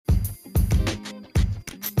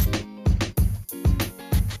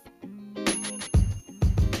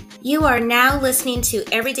You are now listening to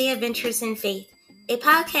Everyday Adventures in Faith, a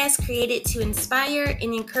podcast created to inspire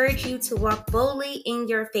and encourage you to walk boldly in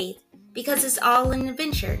your faith, because it's all an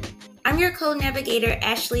adventure. I'm your co-navigator,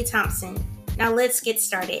 Ashley Thompson. Now let's get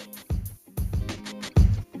started.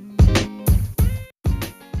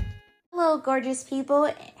 Hello, gorgeous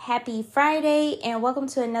people. Happy Friday, and welcome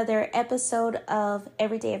to another episode of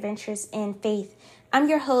Everyday Adventures in Faith. I'm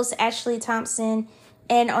your host, Ashley Thompson.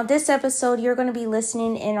 And on this episode, you're going to be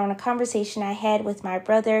listening in on a conversation I had with my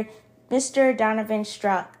brother, Mr. Donovan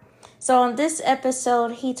Struck. So on this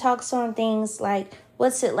episode, he talks on things like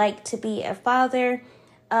what's it like to be a father,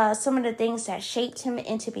 some of the things that shaped him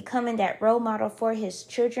into becoming that role model for his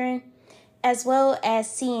children, as well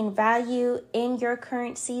as seeing value in your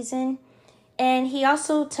current season. And he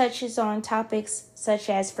also touches on topics such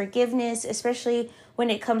as forgiveness, especially when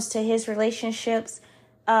it comes to his relationships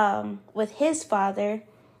with his father,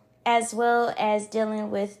 as well as dealing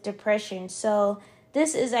with depression. So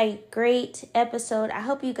this is a great episode. I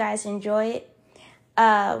hope you guys enjoy it.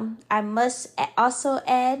 I must also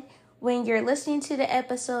add, when you're listening to the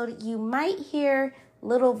episode, you might hear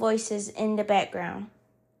little voices in the background.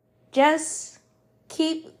 Just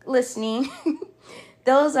keep listening.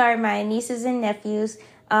 Those are my nieces and nephews.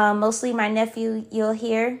 Mostly my nephew you'll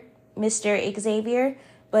hear, Mr. Xavier.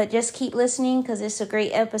 But just keep listening because it's a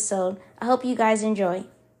great episode. I hope you guys enjoy.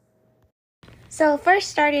 So first,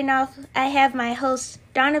 starting off, I have my host,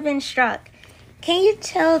 Donovan Struck. Can you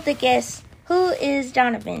tell the guests, who is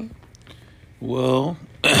Donovan? Well,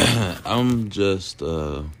 I'm just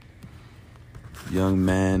a young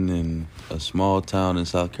man in a small town in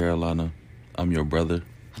South Carolina. I'm your brother.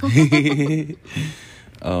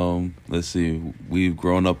 Let's see. We've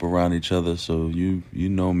grown up around each other, so you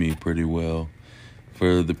know me pretty well.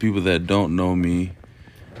 For the people that don't know me,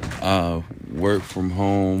 I work from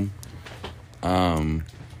home. I'm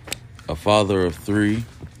a father of 3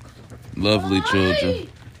 lovely children.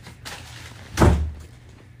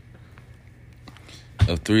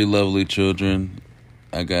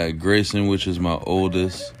 I got Grayson, which is my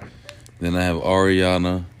oldest. Then I have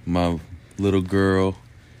Ariana, my little girl.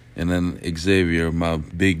 And then Xavier, my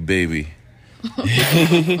big baby.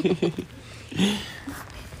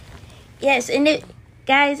 Yes, and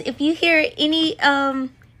guys, if you hear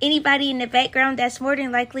anybody in the background, that's more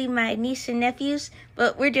than likely my niece and nephews,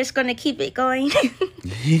 but we're just going to keep it going.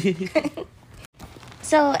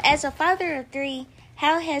 So, as a father of 3,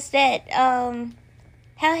 how has that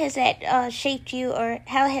shaped you, or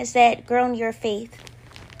how has that grown your faith?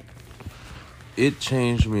 It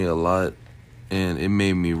changed me a lot, and it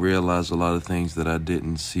made me realize a lot of things that I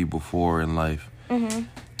didn't see before in life. Mm-hmm.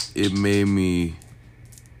 It made me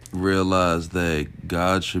realize that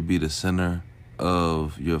God should be the center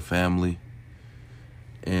of your family,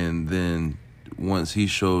 and then once he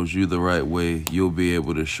shows you the right way, you'll be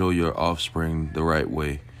able to show your offspring the right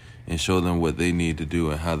way and show them what they need to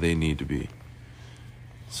do and how they need to be.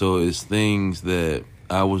 So it's things that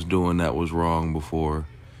I was doing that was wrong before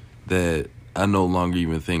that I no longer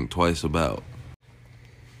even think twice about.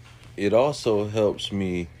 It also helps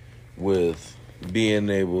me with being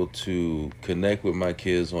able to connect with my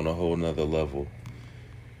kids on a whole nother level,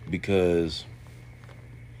 because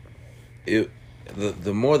the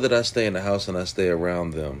more that I stay in the house and I stay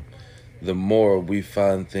around them, the more we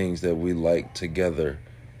find things that we like together,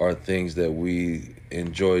 or things that we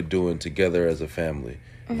enjoy doing together as a family.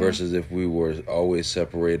 Mm-hmm. Versus if we were always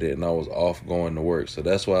separated and I was off going to work. So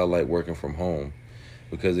that's why I like working from home,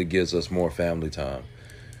 because it gives us more family time.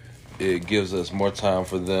 It gives us more time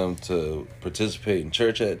for them to participate in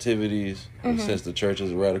church activities. Mm-hmm. Since the church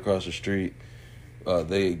is right across the street,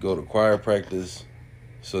 they go to choir practice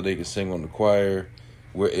so they can sing on the choir.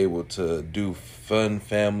 We're able to do fun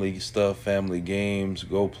family stuff, family games,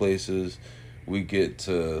 go places. We get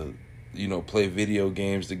to, play video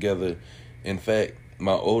games together. In fact,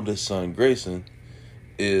 my oldest son, Grayson,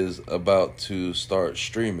 is about to start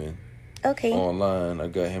streaming. Okay. Online. I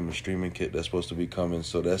got him a streaming kit that's supposed to be coming,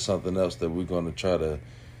 so that's something else that we're going to try to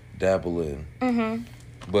dabble in. Mm-hmm.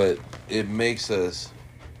 But it makes us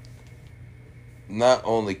not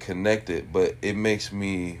only connected, but it makes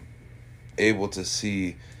me able to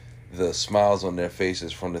see the smiles on their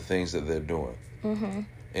faces from the things that they're doing. Mm-hmm.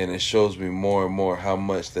 And it shows me more and more how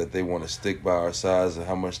much that they want to stick by our sides and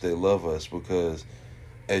how much they love us, because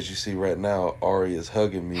as you see right now, Ari is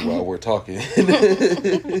hugging me while we're talking.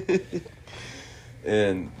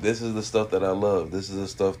 And this is the stuff that I love. This is the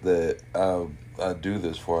stuff that I do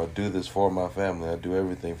this for. I do this for my family. I do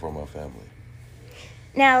everything for my family.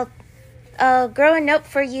 Now, growing up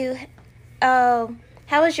for you, how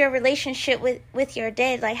was your relationship with your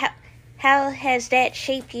dad? Like, how has that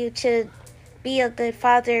shaped you to be a good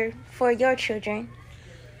father for your children?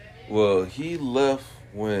 Well, he left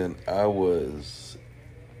when I was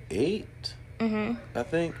 8, I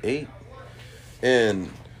think, 8.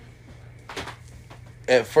 And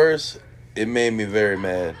at first, it made me very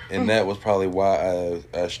mad. And that was probably why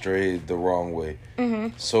I strayed the wrong way.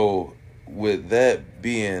 So, with that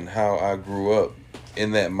being how I grew up,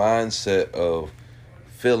 in that mindset of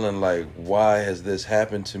feeling like, why has this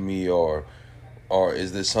happened to me, or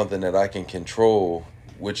is this something that I can control,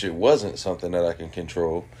 which it wasn't something that I can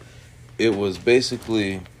control. It was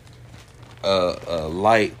basically a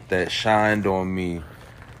light that shined on me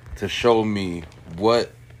to show me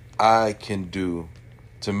what I can do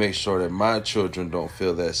to make sure that my children don't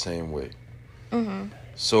feel that same way.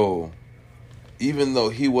 So even though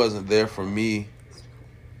he wasn't there for me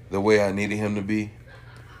the way I needed him to be,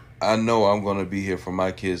 I know I'm going to be here for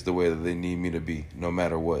my kids the way that they need me to be, no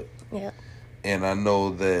matter what. Yeah. And I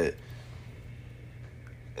know that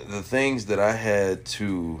the things that I had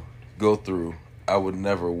to go through, I would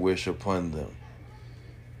never wish upon them.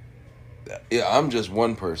 Yeah, I'm just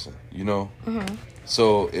one person, you know?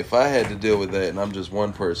 So if I had to deal with that and I'm just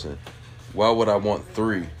one person, why would I want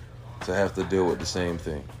 3 to have to deal with the same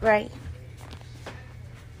thing? Right.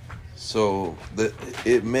 So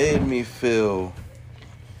it made me feel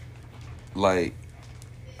like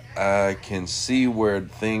I can see where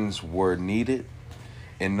things were needed,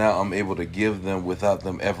 and now I'm able to give them without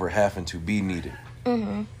them ever having to be needed.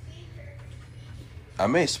 I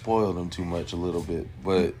may spoil them too much a little bit,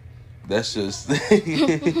 but that's just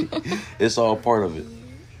it's all part of it,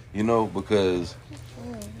 you know, because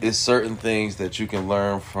it's certain things that you can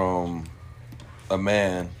learn from a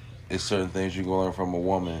man, it's certain things you can learn from a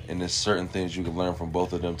woman, and there's certain things you can learn from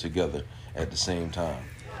both of them together at the same time.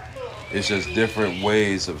 It's just different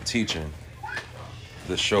ways of teaching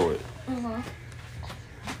that show it.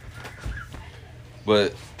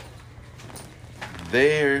 But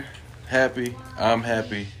they're happy. I'm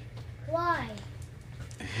happy. Why?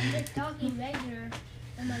 I'm just talking regular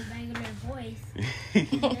in my regular voice.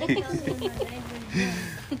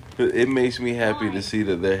 It makes me happy to see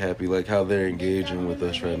that they're happy, like how they're engaging with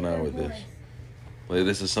us right now with this. Like,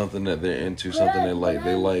 this is something that they're into, something they like.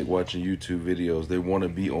 They like watching YouTube videos. They want to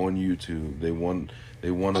be on YouTube. They want to be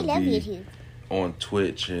YouTube. on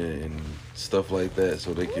Twitch and stuff like that,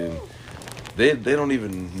 so they can. They don't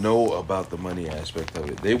even know about the money aspect of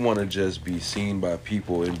it. They want to just be seen by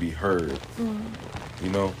people and be heard, you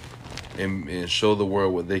know, and show the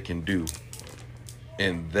world what they can do.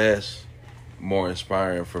 And that's more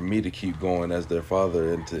inspiring for me to keep going as their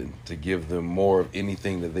father, and to give them more of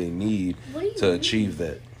anything that they need to achieve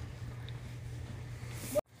that.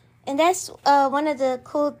 And that's one of the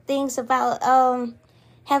cool things about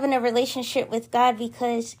having a relationship with God,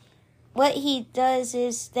 because what he does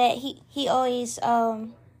is that he always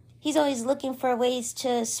he's always looking for ways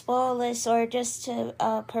to spoil us or just to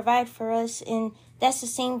provide for us, and that's the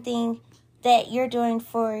same thing that you're doing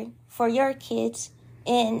for your kids.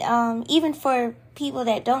 And even for people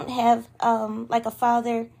that don't have like a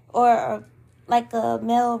father or like a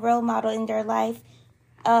male role model in their life,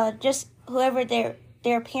 just whoever their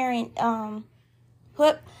parent,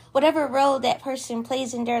 whatever role that person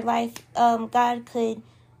plays in their life, God could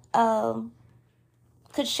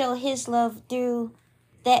show his love through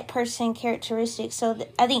that person characteristic. So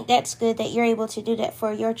I think that's good that you're able to do that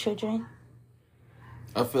for your children.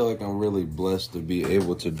 I feel like I'm really blessed to be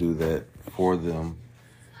able to do that for them,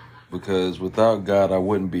 because without God, I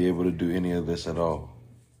wouldn't be able to do any of this at all.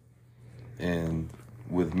 And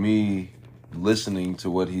with me listening to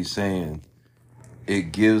what he's saying,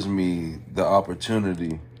 it gives me the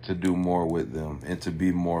opportunity to do more with them and to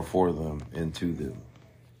be more for them and to them.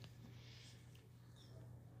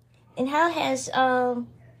 And how has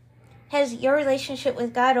your relationship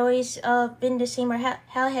with God always been the same, or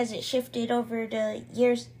how has it shifted over the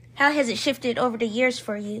years? How has it shifted over the years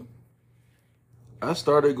for you? I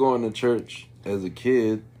started going to church as a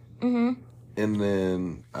kid, Mm-hmm. and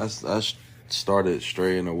then I started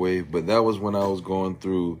straying away. But that was when I was going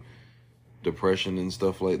through depression and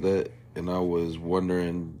stuff like that, and I was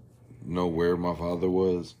wondering, where my father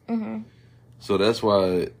was. Mm-hmm. So that's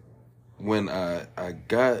why when I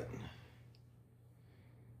got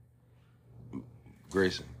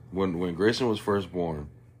Grayson, when Grayson was first born,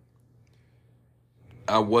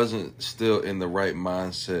 I wasn't still in the right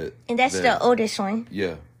mindset. And that's the oldest one.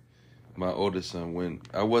 Yeah, my oldest son. When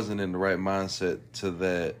I wasn't in the right mindset to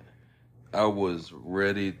that, I was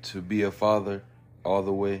ready to be a father all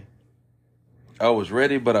the way. I was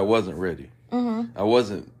ready, but I wasn't ready. Mm-hmm.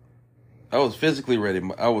 I was physically ready.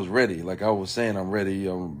 I was ready. Like I was saying, I'm ready.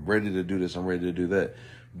 I'm ready to do this. I'm ready to do that.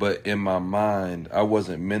 But in my mind, I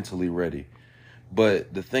wasn't mentally ready.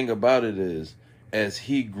 But the thing about it is, as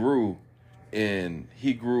he grew, and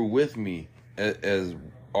he grew with me, as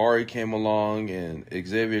Ari came along and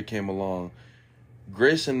Xavier came along,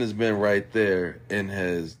 Grayson has been right there and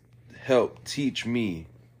has helped teach me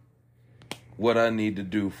what I need to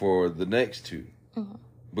do for the next two. Mm-hmm.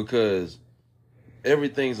 Because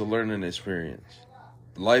everything's a learning experience.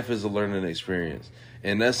 Life is a learning experience.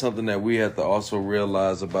 And that's something that we have to also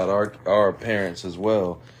realize about our parents as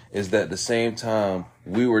well, is that at the same time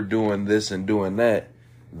we were doing this and doing that,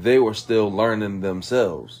 they were still learning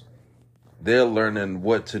themselves. They're learning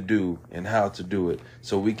what to do and how to do it.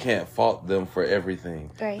 So we can't fault them for everything.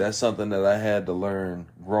 Right. That's something that I had to learn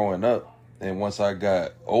growing up. And once I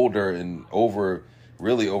got older and over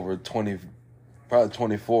 20, probably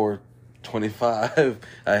 24, 25,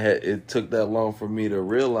 it took that long for me to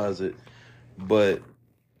realize it. But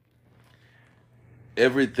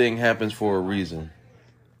everything happens for a reason.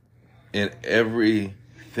 And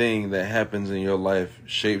everything that happens in your life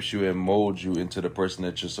shapes you and molds you into the person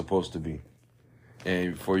that you're supposed to be.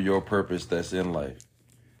 And for your purpose that's in life.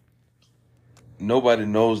 Nobody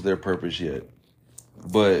knows their purpose yet.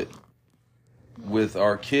 But with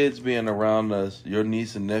our kids being around us, your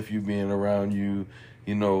niece and nephew being around you,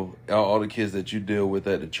 you know, all the kids that you deal with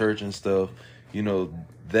at the church and stuff, you know,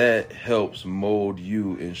 that helps mold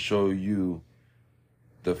you and show you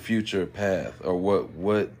the future path, or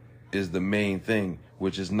what is the main thing,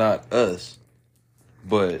 which is not us,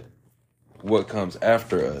 but what comes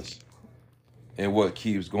after us and what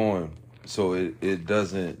keeps going, so it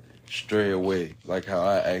doesn't stray away like how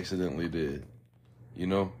I accidentally did, you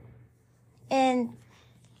know? And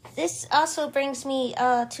this also brings me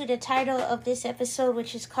to the title of this episode,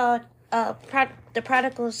 which is called The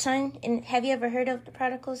Prodigal Son. And have you ever heard of The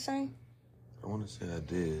Prodigal Son? I want to say I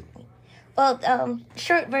did. Well,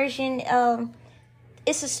 short version,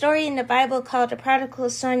 it's a story in the Bible called The Prodigal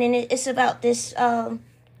Son, and it's about this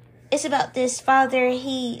father.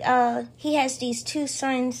 He has these two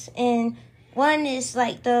sons, and one is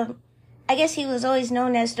like I guess he was always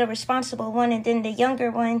known as the responsible one, and then the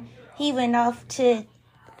younger one, he went off to,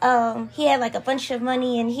 he had like a bunch of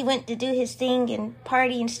money, and he went to do his thing and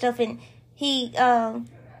party and stuff, and he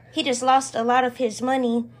just lost a lot of his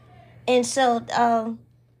money, and so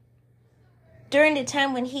during the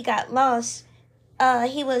time when he got lost, I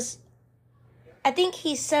think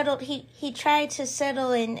he settled, he tried to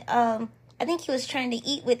settle, and I think he was trying to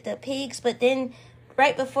eat with the pigs, but then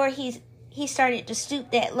right before he started to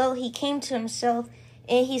stoop that low, he came to himself,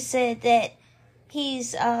 and he said that he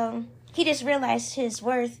just realized his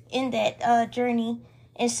worth in that journey.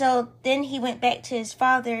 And so then he went back to his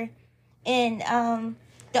father, and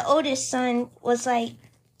the oldest son was like,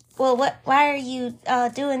 well, why are you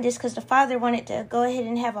doing this? Because the father wanted to go ahead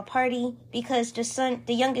and have a party because the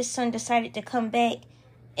youngest son decided to come back.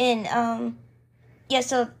 And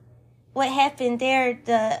so what happened there,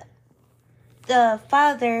 the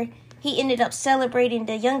father, he ended up celebrating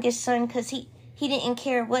the youngest son because he didn't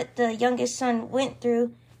care what the youngest son went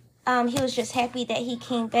through. He was just happy that he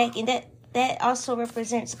came back. And that also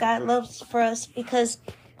represents God's love for us, because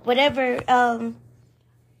whatever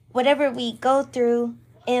we go through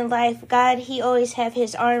in life, God, he always have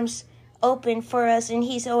his arms open for us, and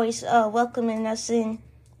he's always welcoming us in.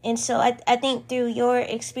 And so I think through your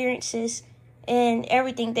experiences and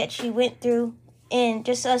everything that you went through, and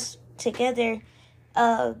just us together,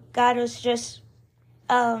 God was just,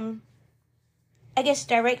 I guess,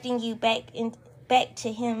 directing you back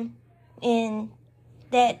to him. And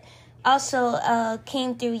that also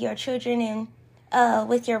came through your children and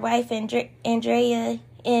with your wife, Andrea,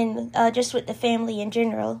 and just with the family in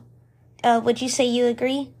general. Would you say you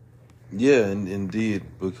agree? Yeah, indeed,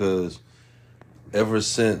 because ever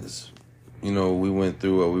since, you know, we went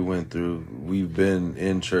through what we went through, we've been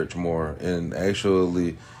in church more. And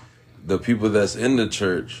actually, the people that's in the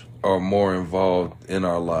church are more involved in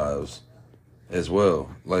our lives as well,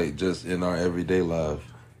 like just in our everyday life.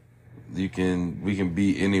 We can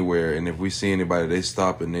be anywhere, and if we see anybody, they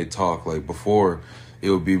stop and they talk. Like before, it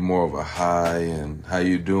would be more of a hi and how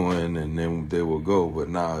you doing, and then they will go. But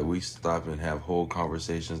now we stop and have whole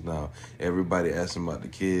conversations now. Everybody asking about the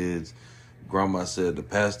kids. Grandma said the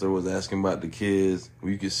pastor was asking about the kids.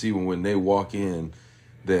 You can see when they walk in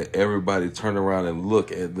that everybody turn around and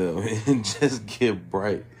look at them and just get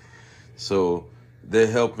bright. So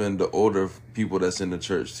they're helping the older people that's in the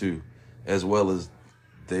church too, as well as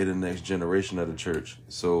they the next generation of the church.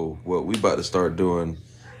 So what we about to start doing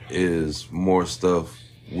is more stuff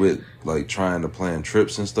with like trying to plan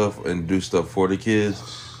trips and stuff and do stuff for the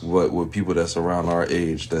kids, but with people that's around our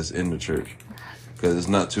age that's in the church, because it's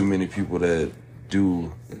not too many people that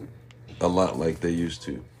do a lot like they used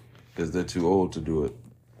to, because they're too old to do it,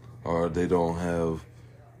 or they don't have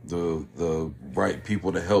the right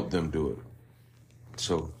people to help them do it.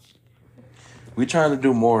 So we trying to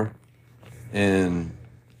do more, and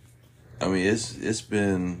I mean it's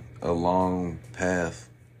been a long path.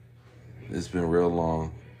 It's been real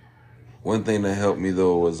long. One thing that helped me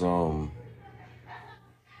though was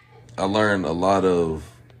I learned a lot of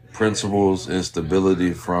principles and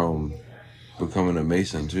stability from becoming a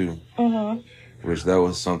Mason too. Mm-hmm. Which that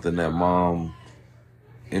was something that Mom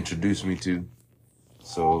introduced me to.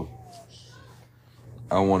 So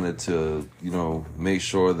I wanted to, make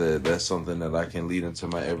sure that that's something that I can lead into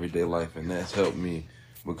my everyday life, and that's helped me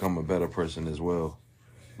become a better person as well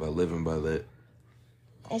by living by that.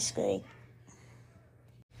 That's great.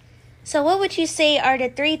 So what would you say are the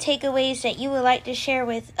 3 takeaways that you would like to share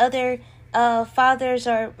with other fathers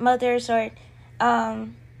or mothers, or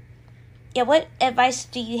what advice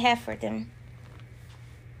do you have for them?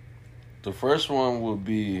 The first one would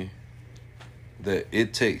be that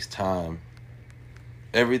it takes time.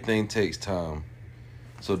 Everything takes time.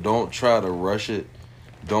 So don't try to rush it.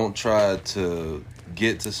 Don't try to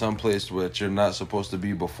get to some place where you're not supposed to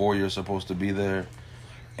be before you're supposed to be there.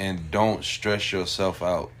 And don't stress yourself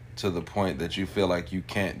out to the point that you feel like you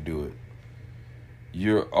can't do it.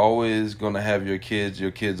 You're always going to have your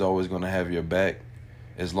kids always going to have your back,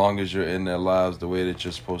 as long as you're in their lives the way that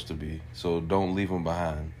you're supposed to be. So don't leave them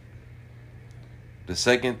behind. The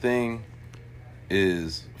second thing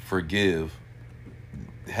is forgive.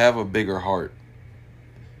 Have a bigger heart.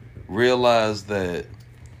 Realize that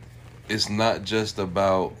it's not just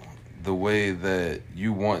about the way that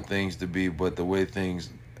you want things to be, but the way things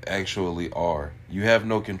actually are. You have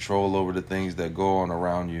no control over the things that go on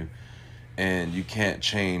around you, and you can't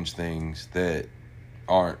change things that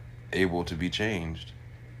aren't able to be changed.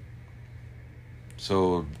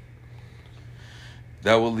 So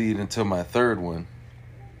that will lead into my third one.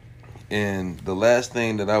 And the last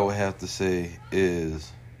thing that I would have to say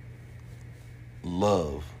is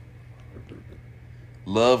love.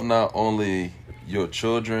 Love not only your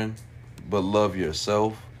children, but love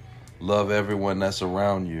yourself. Love everyone that's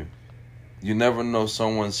around you. You never know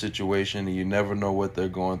someone's situation, and you never know what they're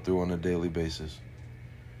going through on a daily basis.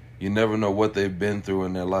 You never know what they've been through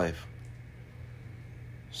in their life.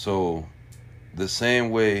 So the same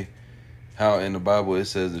way how in the Bible it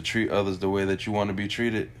says to treat others the way that you want to be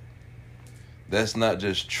treated, that's not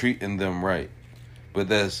just treating them right, but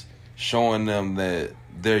that's showing them that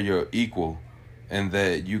they're your equal and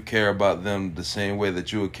that you care about them the same way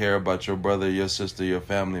that you would care about your brother, your sister, your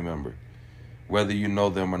family member, whether you know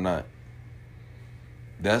them or not.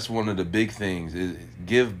 That's one of the big things, is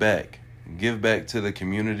give back. Give back to the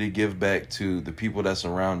community, give back to the people that's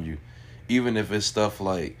around you. Even if it's stuff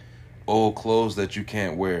like old clothes that you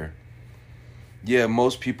can't wear. Yeah,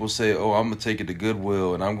 most people say, oh, I'm going to take it to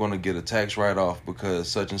Goodwill and I'm going to get a tax write-off because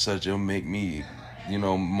such and such, it'll make me,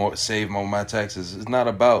 save on my taxes. It's not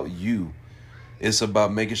about you. It's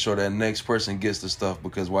about making sure that next person gets the stuff,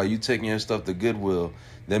 because while you taking your stuff to Goodwill,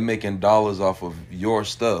 they're making dollars off of your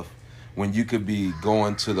stuff when you could be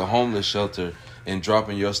going to the homeless shelter and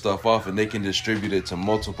dropping your stuff off, and they can distribute it to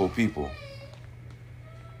multiple people.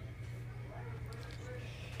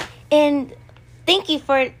 And thank you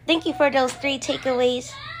for those 3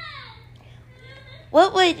 takeaways.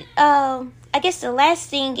 What would I guess the last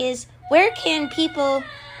thing is, where can people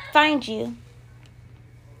find you?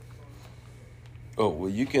 Oh, well,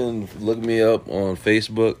 you can look me up on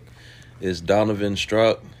Facebook. It's Donovan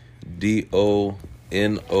Strock, DONOVAN,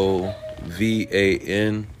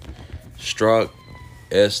 Strock,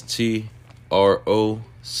 STROCK.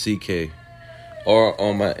 Or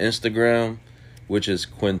on my Instagram, which is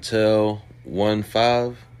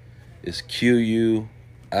Quintel15. It's QUINTEL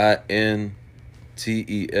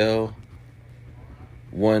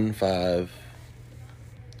 15.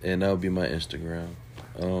 And that'll be my Instagram.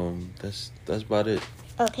 That's about it.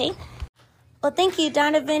 Okay. Well, thank you,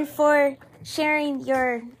 Donovan, for sharing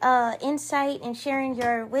your insight and sharing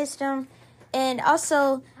your wisdom. And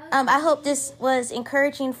also, I hope this was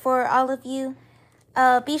encouraging for all of you.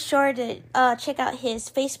 Be sure to check out his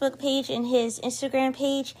Facebook page and his Instagram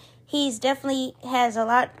page. He's definitely has a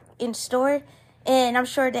lot in store, and I'm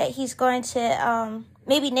sure that he's going to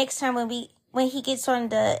maybe next time when he gets on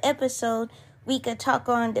the episode, we could talk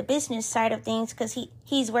on the business side of things, because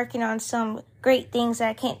he's working on some great things that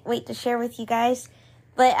I can't wait to share with you guys.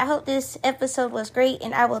 But I hope this episode was great,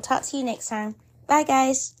 and I will talk to you next time. Bye,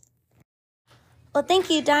 guys. Well, thank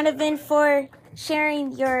you, Donovan, for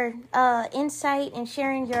sharing your insight and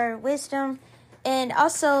sharing your wisdom. And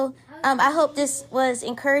also, I hope this was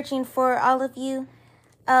encouraging for all of you.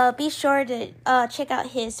 Be sure to check out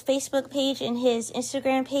his Facebook page and his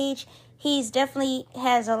Instagram page. He's definitely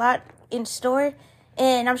has a lot in store,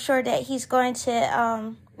 and I'm sure that he's going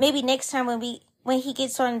to maybe next time when he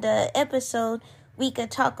gets on the episode, we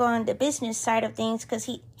could talk on the business side of things, because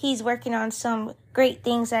he's working on some great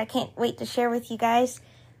things that I can't wait to share with you guys.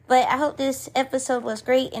 But I hope this episode was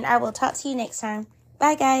great, and I will talk to you next time.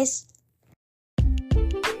 Bye, guys.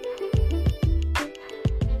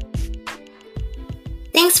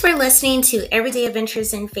 Thanks for listening to Everyday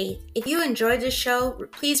Adventures in Faith. If you enjoyed this show,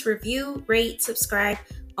 please review, rate, subscribe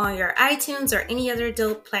on your iTunes or any other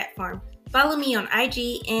dope platform. Follow me on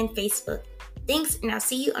IG and Facebook. Thanks, and I'll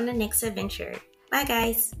see you on the next adventure. Bye,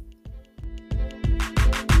 guys.